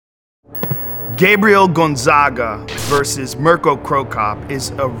Gabriel Gonzaga versus Mirko Cro Cop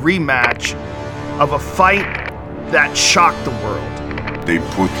is a rematch of a fight that shocked the world. They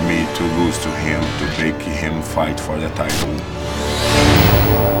put me to lose to him, to make him fight for the title.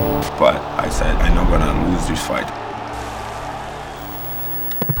 But I said, I'm not gonna lose this fight.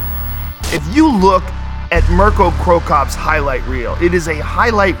 If you look at Mirko Cro Cop's highlight reel, it is a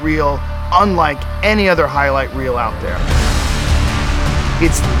highlight reel unlike any other highlight reel out there.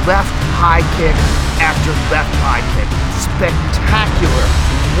 It's left high kick after left high kick. Spectacular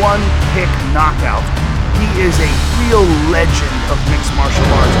one-kick knockout. He is a real legend of mixed martial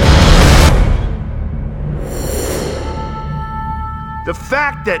arts. The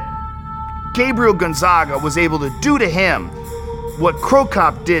fact that Gabriel Gonzaga was able to do to him what Cro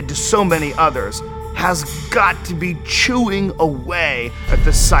Cop did to so many others has got to be chewing away at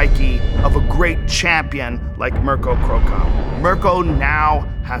the psyche of a great champion like Mirko Cro Cop. Mirko now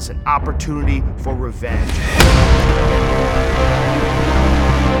has an opportunity for revenge.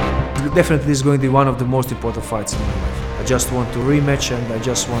 Definitely this is going to be one of the most important fights in my life. I just want to rematch and I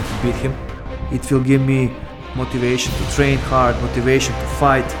just want to beat him. It will give me motivation to train hard, motivation to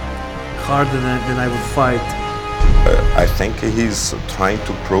fight harder than I would fight. I think he's trying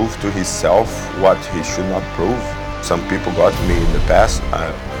to prove to himself what he should not prove. Some people got me in the past. I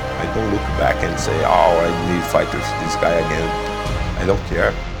don't look back and say, oh, I need to fight with this guy again. I don't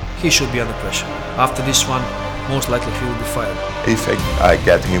care. He should be under pressure. After this one, most likely he will be fired. If I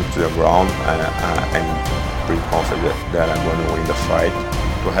get him to the ground, I'm pretty confident that I'm going to win the fight.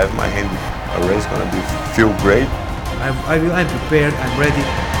 To have my hand raised is going to feel great. I'm prepared, I'm ready,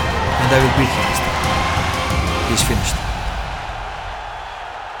 and I will beat him this time. He's finished.